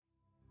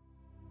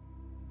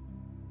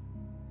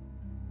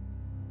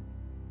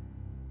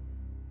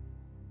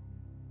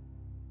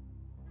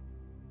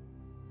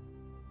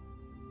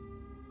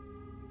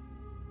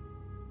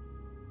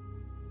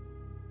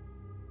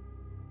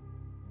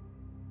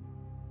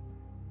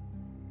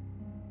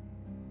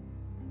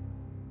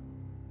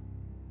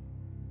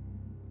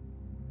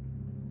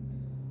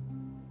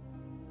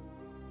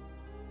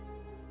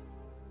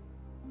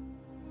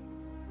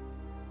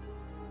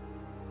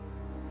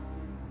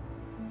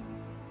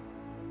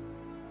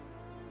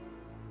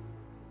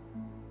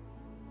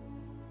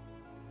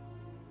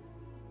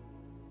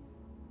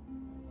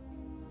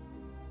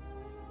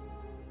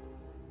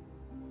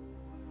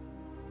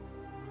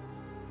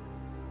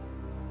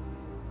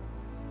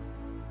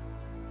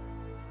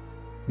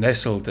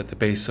Nestled at the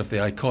base of the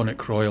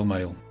iconic Royal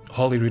Mile,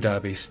 Holyrood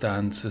Abbey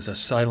stands as a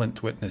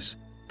silent witness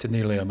to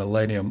nearly a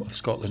millennium of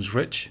Scotland's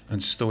rich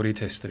and storied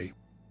history.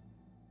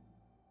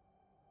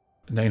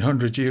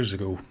 900 years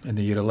ago, in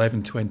the year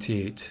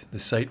 1128, the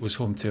site was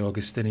home to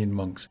Augustinian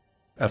monks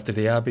after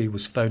the abbey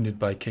was founded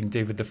by King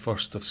David I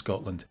of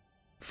Scotland,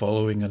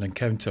 following an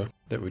encounter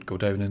that would go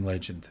down in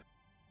legend.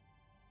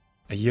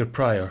 A year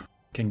prior,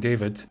 King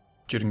David,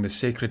 during the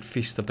sacred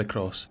Feast of the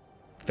Cross,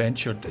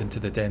 ventured into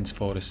the dense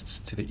forests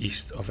to the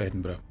east of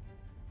Edinburgh.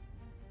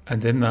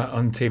 And in that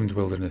untamed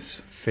wilderness,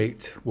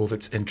 fate wove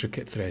its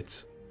intricate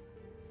threads.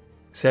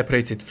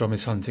 Separated from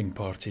his hunting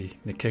party,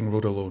 the king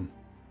rode alone,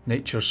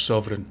 nature's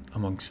sovereign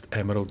amongst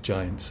emerald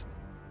giants.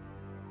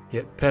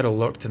 Yet peril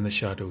lurked in the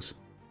shadows.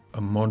 A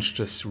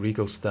monstrous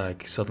regal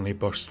stag suddenly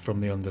burst from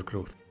the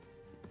undergrowth.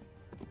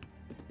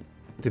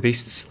 The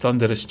beast's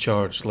thunderous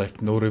charge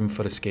left no room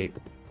for escape.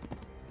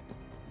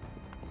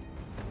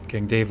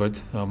 King David,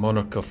 a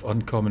monarch of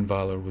uncommon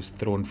valour, was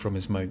thrown from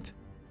his mount.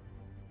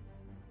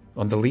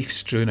 On the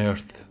leaf-strewn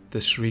earth,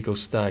 this regal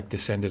stag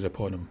descended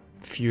upon him,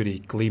 fury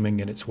gleaming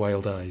in its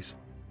wild eyes.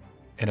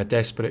 In a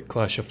desperate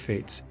clash of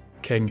fates,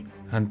 king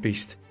and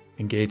beast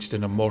engaged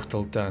in a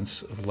mortal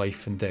dance of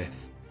life and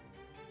death.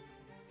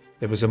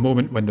 There was a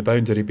moment when the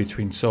boundary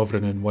between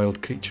sovereign and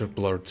wild creature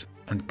blurred,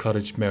 and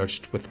courage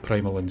merged with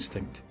primal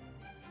instinct.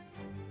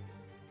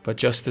 But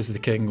just as the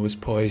king was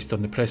poised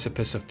on the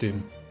precipice of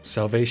doom,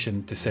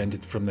 salvation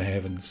descended from the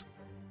heavens.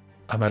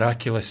 A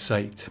miraculous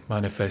sight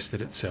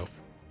manifested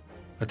itself.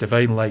 A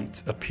divine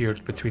light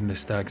appeared between the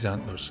stag's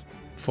antlers,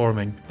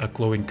 forming a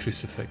glowing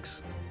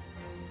crucifix.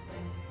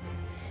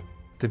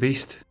 The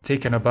beast,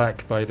 taken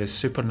aback by this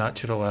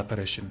supernatural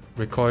apparition,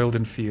 recoiled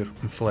in fear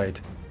and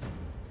fled.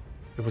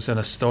 It was an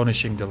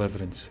astonishing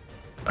deliverance,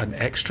 an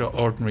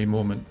extraordinary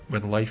moment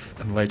when life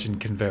and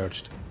legend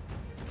converged,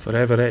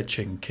 forever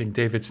etching King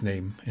David's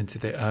name into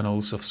the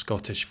annals of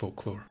Scottish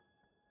folklore.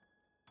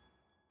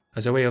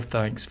 As a way of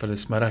thanks for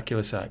this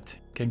miraculous act,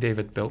 King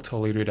David built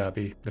Holyrood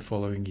Abbey the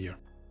following year.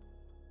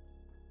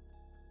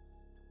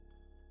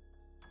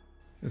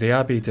 The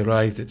abbey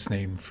derived its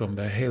name from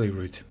the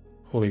Holyrood,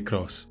 Holy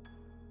Cross,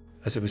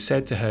 as it was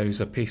said to house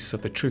a piece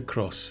of the true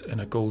cross in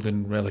a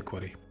golden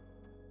reliquary.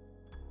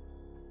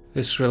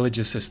 This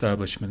religious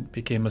establishment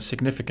became a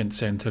significant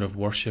centre of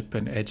worship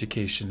and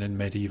education in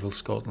medieval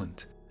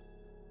Scotland.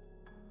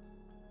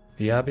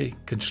 The abbey,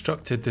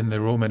 constructed in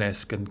the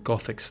Romanesque and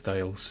Gothic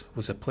styles,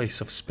 was a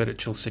place of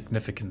spiritual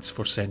significance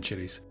for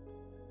centuries.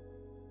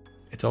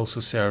 It also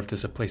served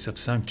as a place of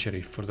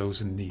sanctuary for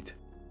those in need.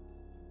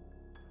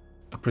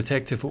 A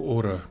protective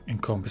aura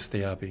encompassed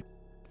the abbey,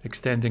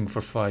 extending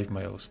for 5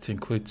 miles to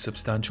include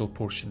substantial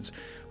portions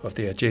of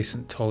the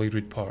adjacent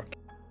Holyrood Park.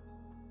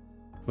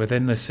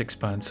 Within this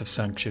expanse of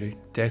sanctuary,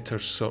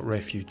 debtors sought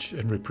refuge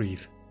and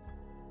reprieve,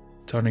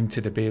 turning to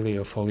the Bailey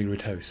of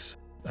Holyrood House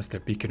as their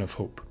beacon of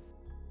hope.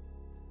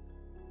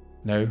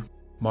 Now,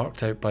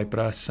 marked out by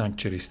brass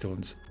sanctuary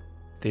stones,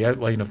 the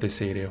outline of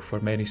this area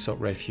where many sought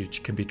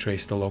refuge can be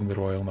traced along the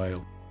Royal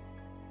Mile.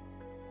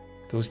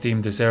 Those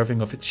deemed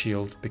deserving of its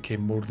shield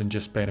became more than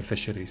just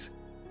beneficiaries.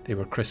 They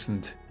were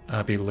christened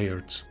Abbey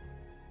Lairds.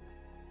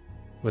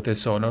 With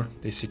this honour,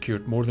 they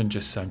secured more than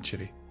just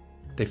sanctuary.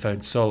 They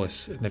found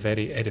solace in the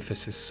very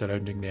edifices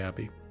surrounding the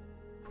abbey,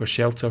 where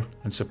shelter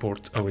and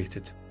support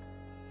awaited,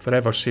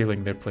 forever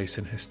sealing their place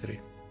in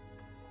history.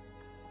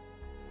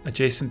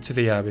 Adjacent to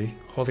the abbey,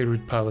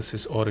 Holyrood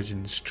Palace's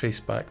origins trace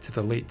back to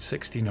the late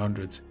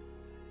 1600s,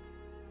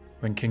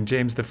 when King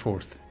James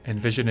IV,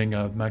 envisioning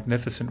a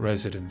magnificent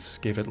residence,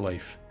 gave it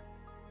life.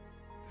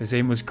 His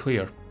aim was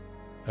clear: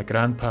 a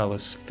grand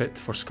palace fit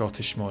for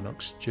Scottish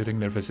monarchs during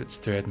their visits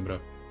to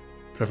Edinburgh,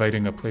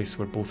 providing a place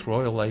where both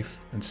royal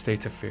life and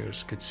state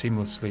affairs could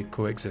seamlessly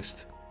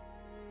coexist.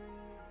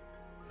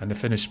 And the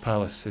finished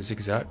palace is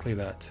exactly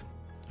that,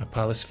 a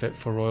palace fit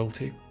for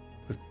royalty,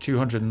 with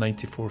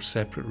 294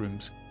 separate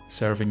rooms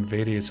serving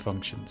various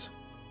functions,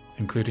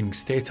 including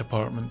state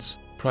apartments,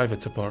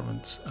 private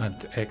apartments,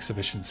 and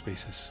exhibition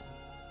spaces.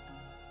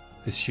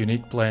 This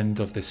unique blend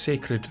of the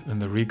sacred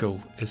and the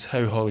regal is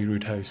how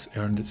Holyrood House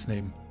earned its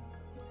name,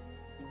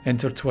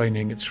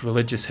 intertwining its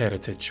religious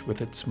heritage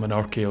with its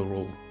monarchical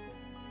role.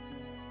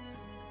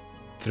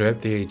 Throughout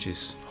the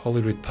ages,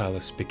 Holyrood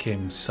Palace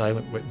became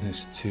silent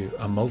witness to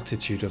a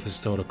multitude of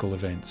historical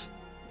events,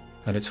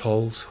 and its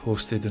halls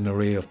hosted an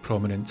array of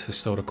prominent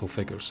historical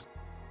figures,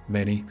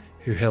 many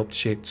who helped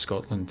shape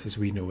Scotland as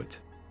we know it.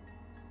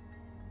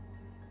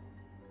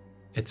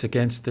 It's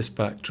against this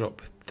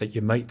backdrop that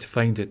you might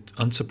find it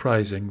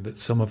unsurprising that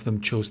some of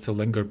them chose to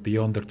linger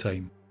beyond their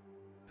time,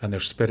 and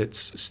their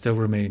spirits still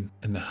remain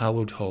in the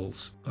hallowed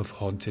halls of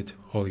haunted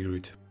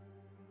Holyrood.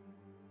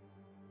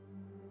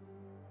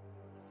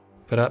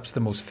 Perhaps the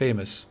most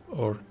famous,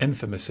 or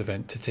infamous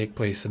event to take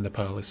place in the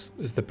palace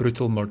is the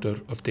brutal murder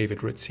of David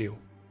Rizzio.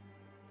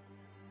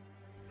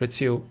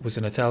 Rizzio was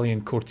an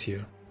Italian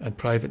courtier and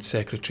private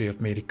secretary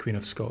of Mary Queen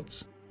of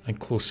Scots, and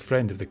close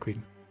friend of the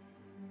Queen.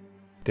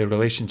 Their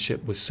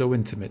relationship was so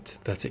intimate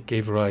that it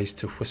gave rise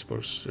to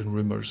whispers and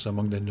rumours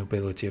among the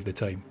nobility of the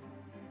time.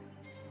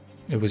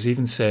 It was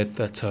even said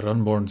that her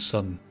unborn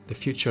son, the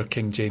future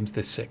King James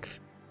VI,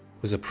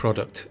 was a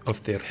product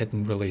of their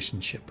hidden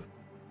relationship.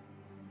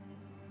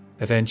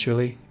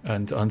 Eventually,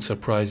 and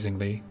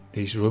unsurprisingly,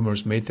 these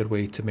rumours made their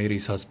way to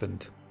Mary's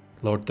husband,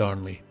 Lord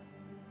Darnley.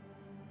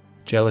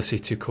 Jealousy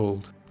took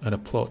hold, and a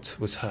plot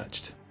was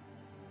hatched.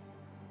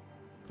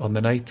 On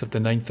the night of the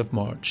 9th of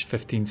March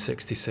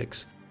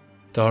 1566,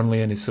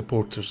 Darnley and his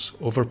supporters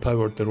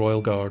overpowered the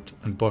royal guard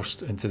and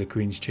burst into the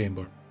Queen's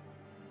chamber,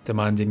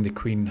 demanding the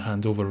Queen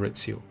hand over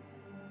Rizzio,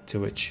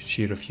 to which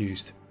she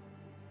refused.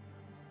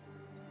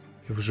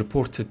 It was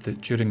reported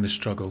that during the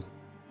struggle,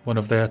 one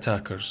of the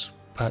attackers,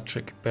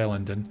 Patrick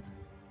Bellenden,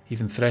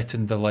 even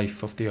threatened the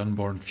life of the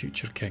unborn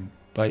future king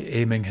by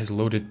aiming his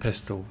loaded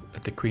pistol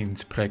at the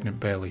Queen's pregnant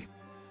belly.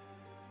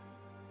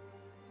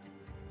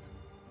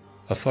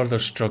 A further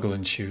struggle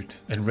ensued,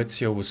 and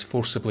Rizzio was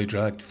forcibly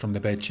dragged from the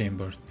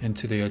bedchamber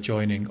into the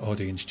adjoining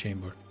audience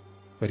chamber,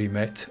 where he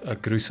met a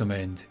gruesome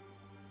end,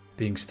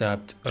 being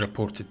stabbed a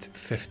reported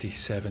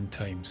 57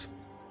 times.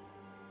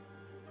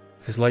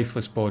 His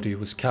lifeless body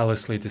was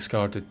callously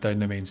discarded down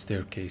the main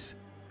staircase,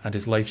 and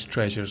his life's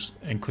treasures,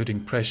 including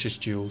precious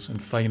jewels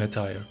and fine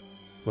attire,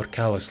 were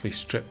callously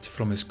stripped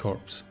from his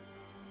corpse.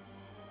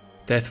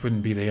 Death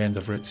wouldn't be the end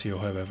of Rizzio,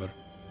 however.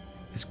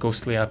 His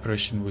ghostly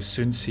apparition was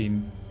soon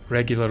seen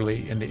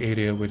regularly in the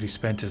area where he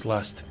spent his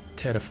last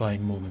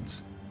terrifying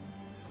moments.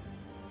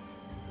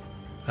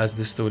 As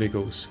the story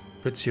goes,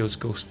 Rizzio's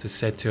ghost is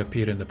said to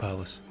appear in the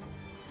palace,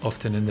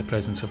 often in the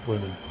presence of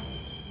women.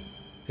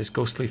 His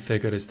ghostly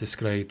figure is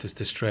described as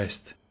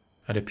distressed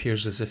and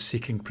appears as if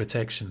seeking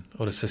protection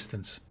or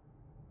assistance.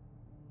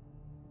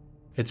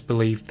 It's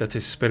believed that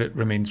his spirit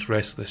remains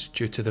restless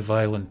due to the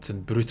violent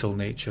and brutal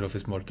nature of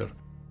his murder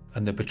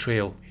and the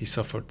betrayal he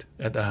suffered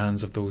at the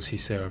hands of those he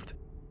served.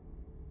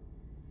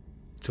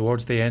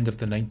 Towards the end of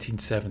the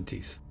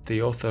 1970s,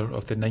 the author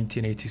of the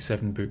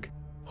 1987 book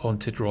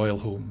Haunted Royal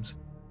Homes,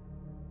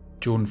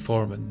 Joan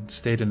Forman,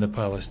 stayed in the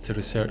palace to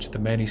research the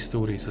many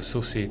stories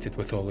associated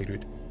with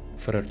Holyrood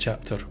for her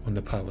chapter on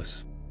the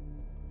palace.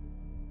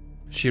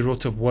 She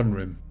wrote of one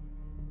room.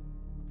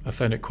 I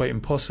found it quite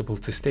impossible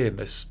to stay in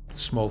this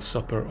small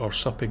supper or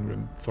supping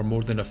room for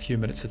more than a few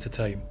minutes at a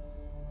time,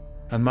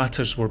 and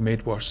matters were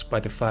made worse by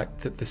the fact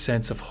that the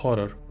sense of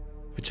horror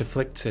which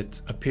afflicts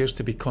it appears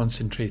to be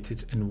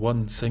concentrated in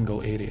one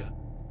single area,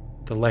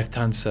 the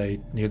left-hand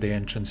side near the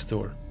entrance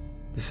door.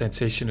 The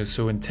sensation is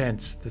so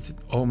intense that it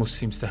almost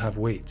seems to have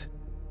weight,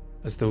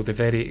 as though the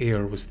very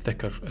air was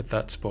thicker at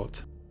that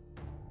spot.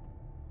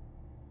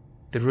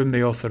 The room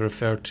the author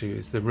referred to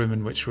is the room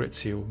in which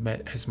Rizzio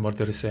met his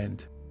murderous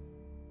end.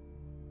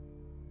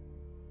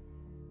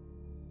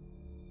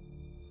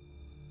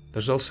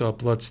 There's also a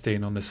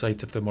bloodstain on the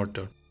site of the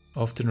murder,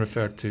 often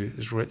referred to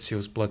as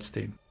Rizzio's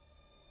bloodstain.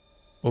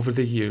 Over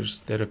the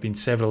years, there have been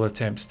several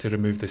attempts to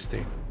remove the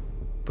stain,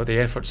 but the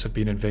efforts have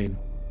been in vain,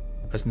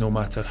 as no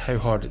matter how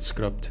hard it's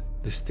scrubbed,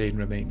 the stain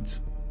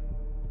remains.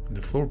 And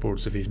the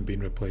floorboards have even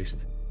been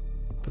replaced,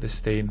 but the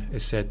stain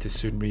is said to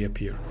soon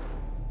reappear.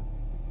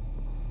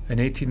 In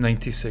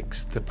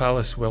 1896, the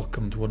palace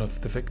welcomed one of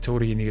the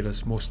Victorian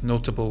era's most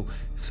notable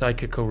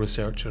psychical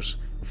researchers,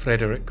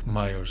 Frederick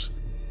Myers.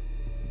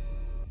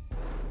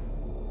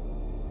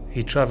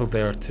 He travelled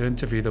there to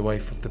interview the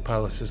wife of the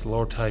palace's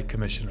Lord High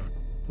Commissioner,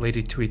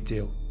 Lady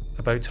Tweeddale,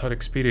 about her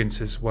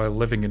experiences while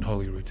living in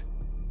Holyrood.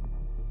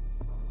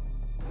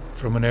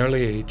 From an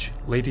early age,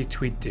 Lady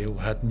Tweeddale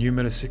had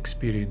numerous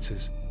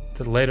experiences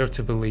that led her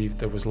to believe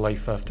there was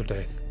life after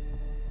death.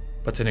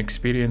 But an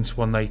experience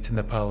one night in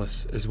the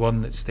palace is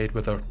one that stayed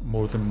with her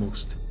more than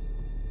most.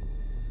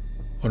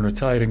 On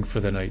retiring for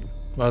the night,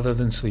 rather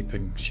than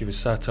sleeping, she was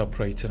sat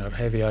upright in her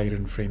heavy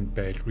iron-framed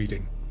bed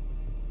reading.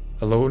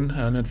 Alone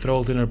and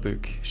enthralled in her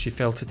book, she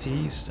felt at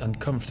ease and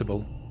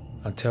comfortable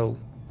until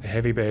the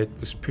heavy bed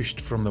was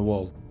pushed from the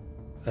wall,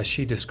 as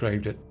she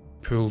described it,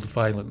 pulled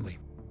violently.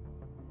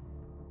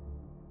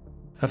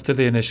 After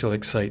the initial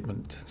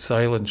excitement,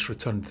 silence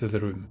returned to the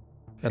room,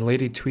 and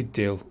Lady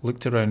Tweeddale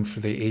looked around for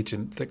the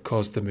agent that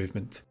caused the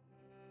movement.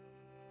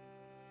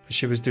 As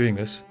she was doing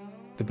this,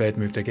 the bed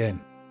moved again.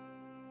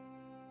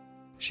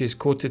 She is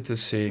quoted as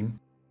saying,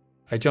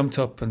 "I jumped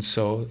up and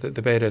saw that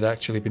the bed had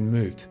actually been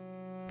moved,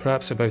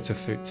 perhaps about a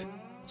foot,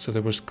 so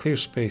there was clear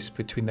space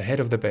between the head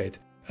of the bed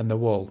and the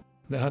wall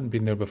that hadn't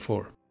been there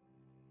before."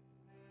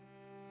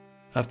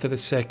 After the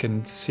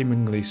second,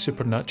 seemingly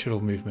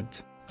supernatural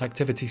movement,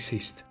 activity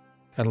ceased,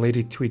 and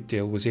Lady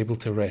Tweeddale was able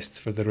to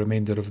rest for the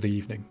remainder of the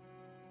evening.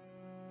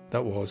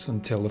 That was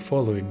until the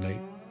following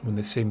night, when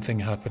the same thing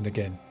happened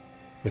again,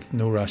 with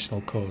no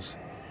rational cause.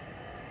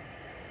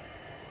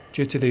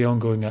 Due to the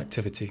ongoing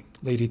activity,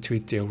 Lady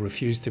Tweeddale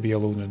refused to be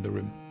alone in the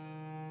room,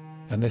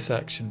 and this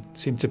action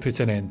seemed to put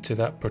an end to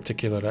that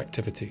particular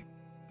activity,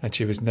 and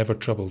she was never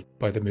troubled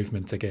by the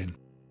movement again.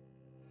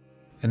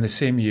 In the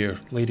same year,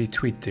 Lady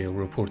Tweeddale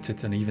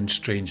reported an even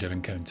stranger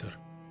encounter.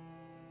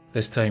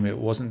 This time it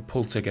wasn't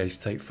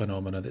poltergeist-type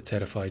phenomena that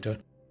terrified her.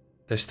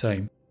 This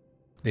time,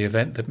 the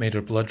event that made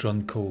her blood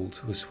run cold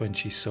was when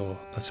she saw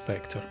a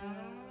spectre.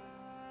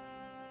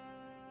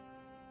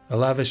 A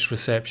lavish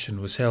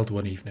reception was held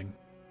one evening,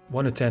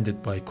 one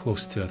attended by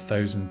close to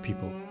 1,000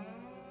 people.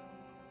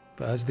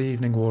 But as the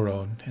evening wore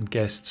on and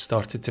guests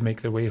started to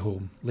make their way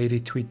home, Lady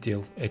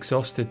Tweeddale,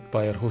 exhausted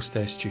by her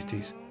hostess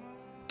duties,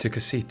 took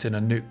a seat in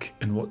a nook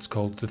in what's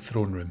called the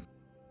throne room.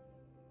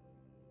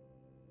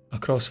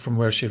 Across from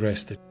where she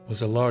rested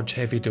was a large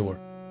heavy door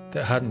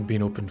that hadn't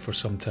been opened for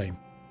some time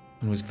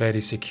and was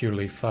very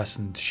securely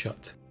fastened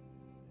shut.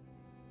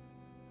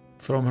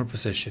 From her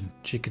position,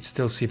 she could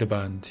still see the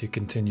band who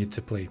continued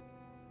to play.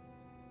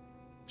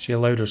 She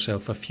allowed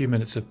herself a few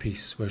minutes of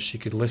peace where she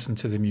could listen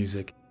to the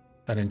music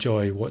and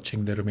enjoy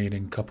watching the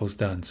remaining couples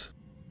dance.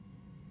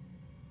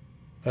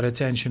 Her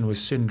attention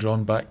was soon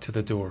drawn back to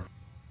the door,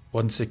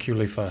 once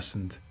securely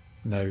fastened,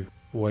 now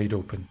wide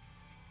open.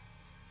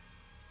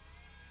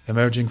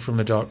 Emerging from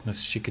the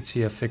darkness, she could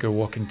see a figure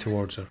walking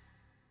towards her,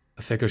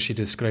 a figure she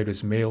described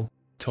as male,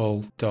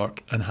 tall,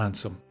 dark and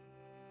handsome,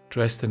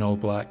 dressed in all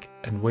black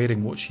and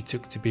wearing what she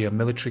took to be a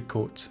military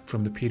coat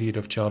from the period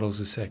of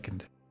Charles II.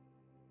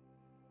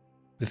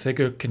 The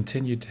figure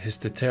continued his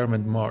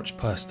determined march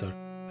past her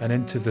and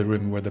into the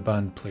room where the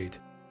band played,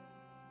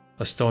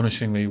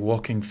 astonishingly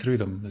walking through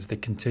them as they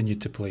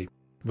continued to play,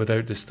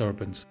 without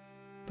disturbance,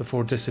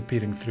 before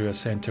disappearing through a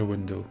centre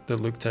window that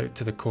looked out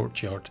to the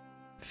courtyard,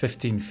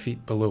 15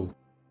 feet below.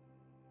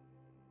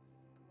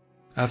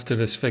 After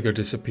this figure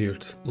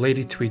disappeared,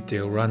 Lady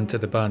Tweeddale ran to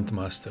the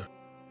bandmaster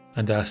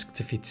and asked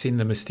if he'd seen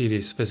the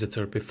mysterious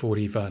visitor before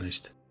he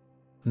vanished.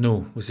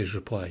 No, was his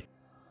reply,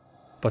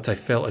 but I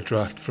felt a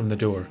draught from the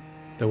door,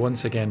 the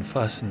once again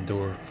fastened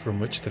door from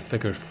which the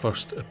figure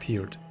first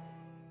appeared.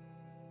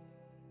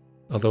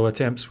 Although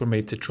attempts were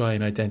made to try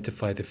and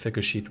identify the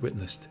figure she'd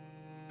witnessed,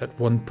 at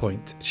one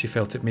point she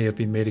felt it may have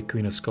been Mary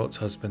Queen of Scots'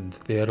 husband,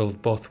 the Earl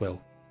of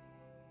Bothwell.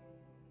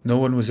 No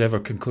one was ever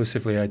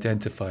conclusively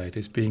identified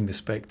as being the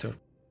Spectre,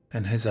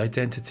 and his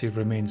identity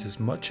remains as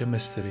much a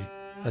mystery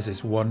as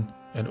his one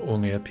and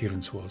only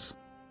appearance was.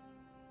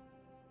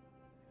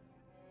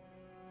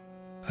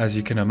 As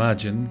you can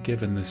imagine,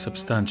 given the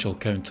substantial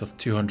count of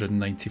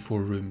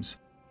 294 rooms,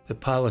 the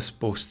palace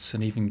boasts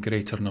an even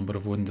greater number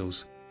of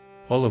windows,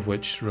 all of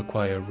which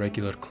require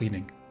regular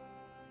cleaning.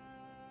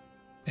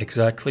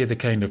 Exactly the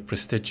kind of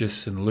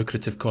prestigious and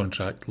lucrative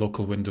contract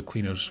local window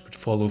cleaners would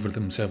fall over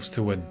themselves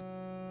to win,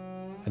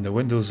 and the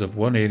windows of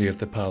one area of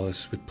the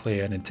palace would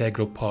play an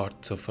integral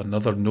part of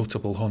another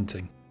notable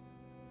haunting.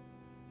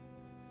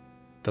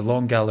 The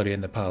Long Gallery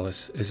in the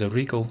palace is a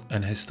regal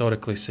and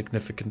historically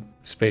significant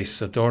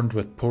space adorned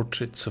with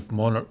portraits of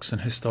monarchs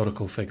and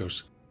historical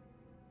figures.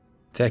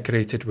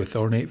 Decorated with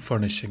ornate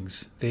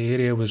furnishings, the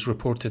area was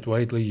reported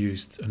widely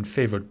used and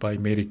favoured by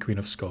Mary Queen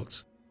of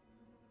Scots.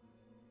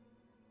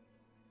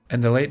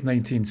 In the late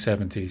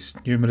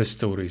 1970s, numerous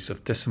stories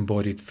of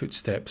disembodied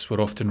footsteps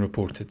were often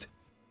reported,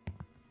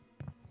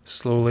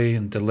 slowly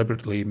and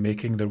deliberately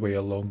making their way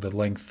along the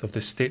length of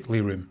the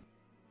stately room.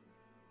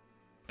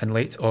 In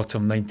late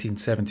autumn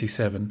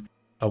 1977,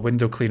 a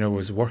window cleaner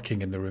was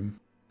working in the room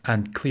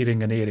and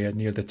clearing an area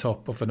near the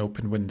top of an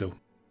open window.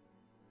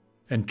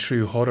 In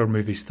true horror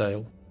movie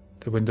style,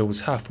 the window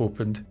was half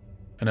opened,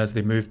 and as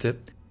they moved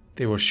it,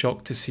 they were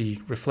shocked to see,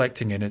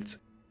 reflecting in it,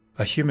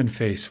 a human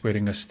face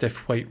wearing a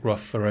stiff white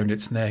ruff around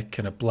its neck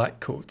and a black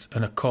coat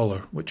and a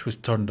collar which was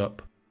turned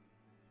up.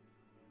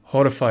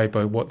 Horrified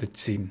by what they'd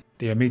seen,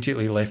 they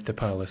immediately left the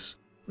palace,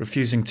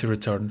 refusing to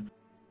return,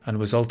 and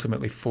was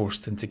ultimately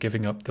forced into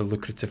giving up the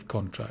lucrative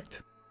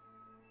contract.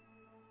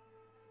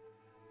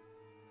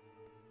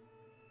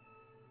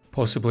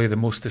 Possibly the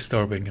most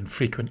disturbing and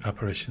frequent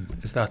apparition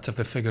is that of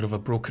the figure of a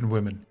broken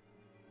woman,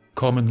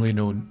 commonly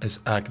known as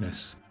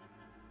Agnes.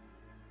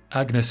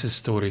 Agnes's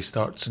story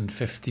starts in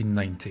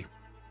 1590,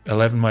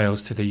 11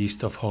 miles to the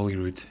east of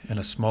Holyrood, in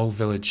a small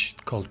village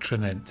called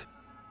Trinent.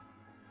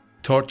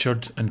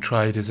 Tortured and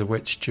tried as a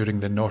witch during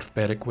the North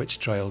Berwick witch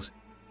trials,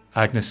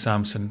 Agnes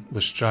Sampson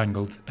was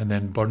strangled and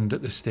then burned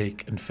at the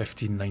stake in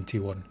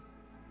 1591.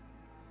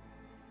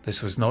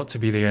 This was not to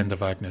be the end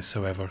of Agnes,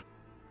 however,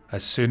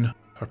 as soon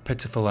her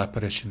pitiful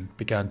apparition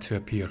began to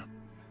appear.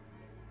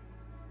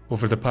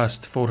 Over the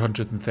past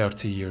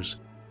 430 years,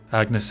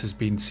 Agnes has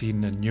been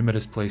seen in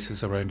numerous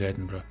places around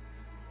Edinburgh,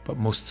 but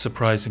most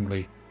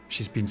surprisingly,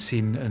 she's been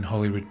seen in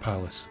Holyrood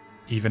Palace,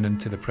 even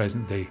into the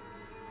present day.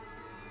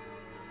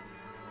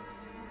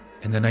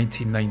 In the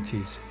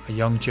 1990s, a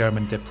young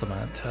German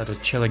diplomat had a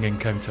chilling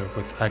encounter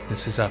with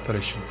Agnes's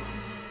apparition,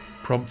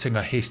 prompting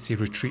a hasty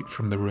retreat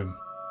from the room.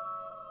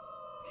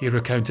 He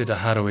recounted a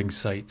harrowing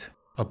sight,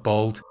 a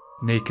bald,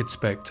 naked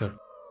spectre,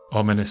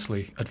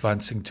 ominously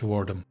advancing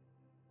toward him.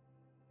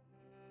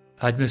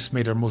 Agnes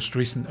made her most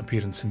recent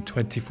appearance in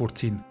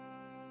 2014,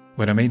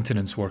 when a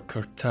maintenance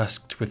worker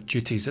tasked with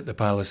duties at the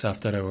palace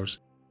after hours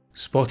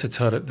spotted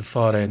her at the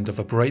far end of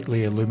a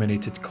brightly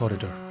illuminated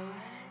corridor.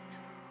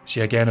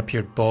 She again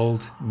appeared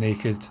bald,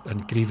 naked,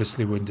 and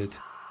grievously wounded.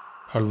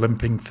 Her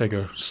limping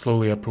figure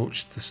slowly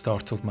approached the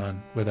startled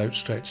man with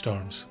outstretched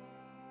arms.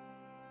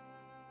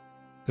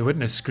 The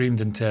witness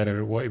screamed in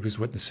terror at what he was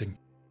witnessing,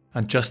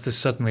 and just as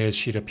suddenly as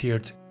she'd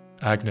appeared,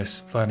 Agnes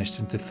vanished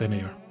into thin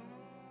air.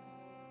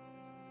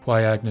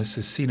 Why Agnes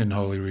is seen in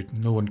Holyrood,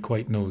 no one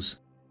quite knows.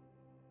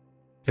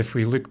 If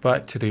we look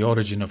back to the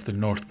origin of the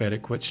North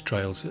Berwick witch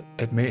trials,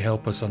 it may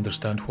help us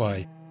understand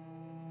why,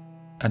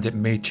 and it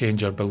may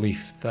change our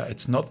belief that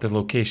it's not the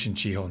location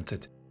she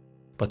haunted,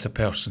 but a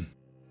person.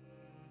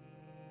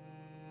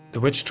 The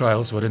witch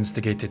trials were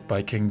instigated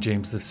by King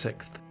James VI,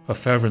 a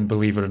fervent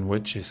believer in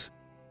witches,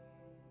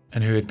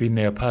 and who had been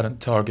the apparent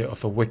target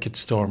of a wicked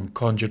storm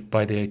conjured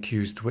by the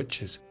accused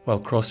witches while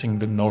crossing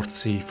the North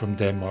Sea from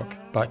Denmark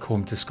back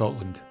home to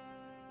Scotland.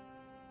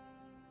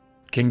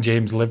 King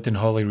James lived in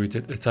Holyrood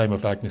at the time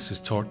of Agnes's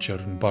torture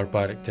and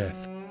barbaric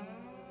death.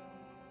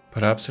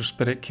 Perhaps her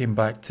spirit came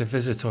back to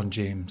visit on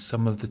James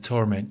some of the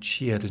torment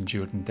she had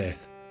endured in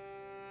death.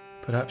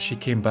 Perhaps she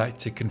came back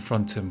to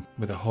confront him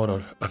with the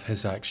horror of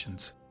his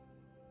actions.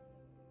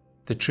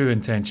 The true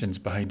intentions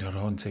behind her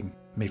haunting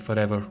may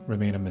forever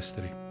remain a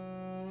mystery.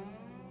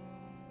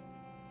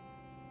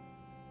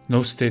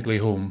 No stately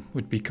home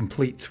would be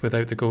complete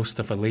without the ghost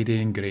of a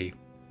lady in grey,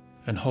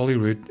 and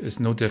Holyrood is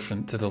no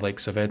different to the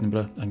likes of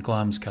Edinburgh and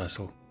Glamis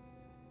Castle.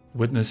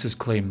 Witnesses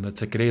claim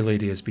that a grey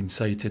lady has been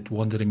sighted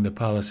wandering the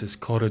palace's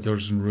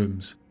corridors and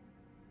rooms.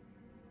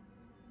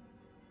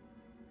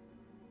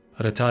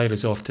 Her attire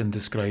is often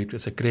described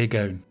as a grey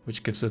gown,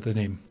 which gives her the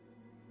name.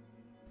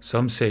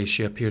 Some say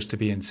she appears to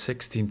be in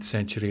 16th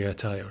century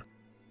attire,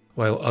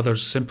 while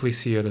others simply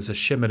see her as a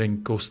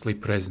shimmering, ghostly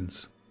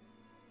presence.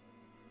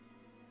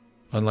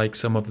 Unlike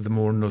some of the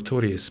more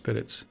notorious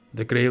spirits,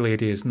 the Grey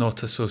Lady is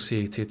not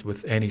associated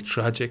with any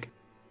tragic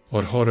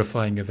or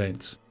horrifying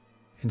events.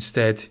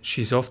 Instead,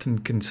 she's often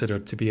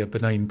considered to be a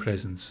benign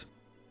presence.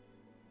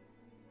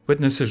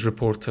 Witnesses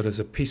report her as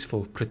a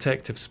peaceful,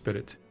 protective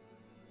spirit.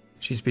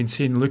 She's been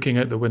seen looking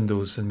out the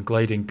windows and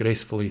gliding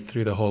gracefully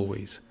through the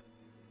hallways.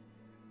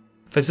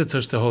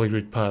 Visitors to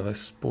Holyrood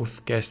Palace,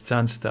 both guests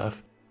and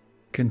staff,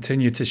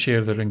 continue to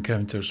share their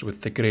encounters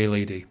with the Grey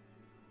Lady.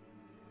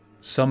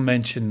 Some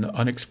mention the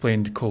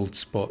unexplained cold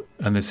spot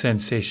and the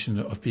sensation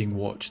of being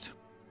watched.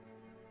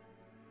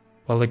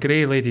 While the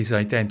Grey Lady's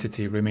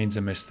identity remains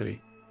a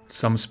mystery,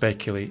 some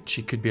speculate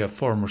she could be a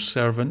former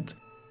servant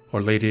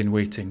or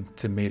lady-in-waiting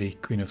to Mary,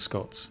 Queen of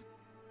Scots.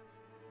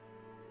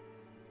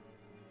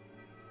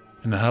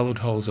 In the hallowed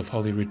halls of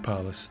Holyrood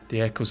Palace,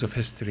 the echoes of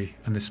history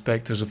and the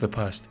spectres of the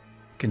past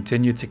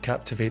continue to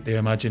captivate the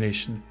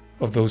imagination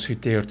of those who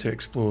dare to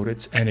explore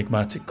its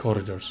enigmatic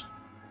corridors.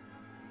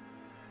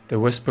 The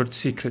whispered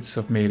secrets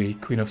of Mary,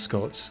 Queen of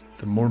Scots,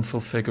 the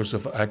mournful figures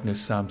of Agnes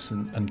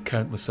Sampson and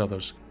countless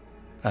others,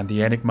 and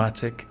the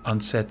enigmatic,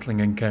 unsettling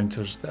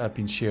encounters that have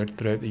been shared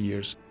throughout the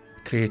years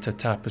create a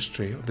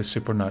tapestry of the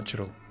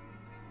supernatural.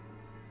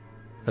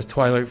 As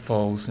twilight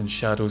falls and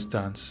shadows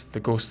dance, the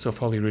ghosts of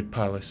Holyrood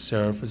Palace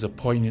serve as a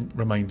poignant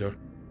reminder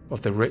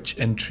of the rich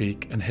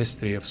intrigue and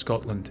history of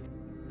Scotland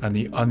and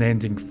the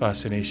unending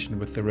fascination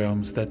with the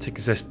realms that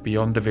exist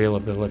beyond the veil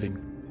of the living,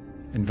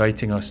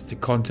 inviting us to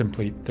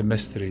contemplate the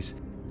mysteries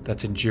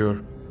that endure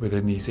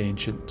within these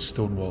ancient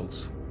stone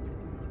walls.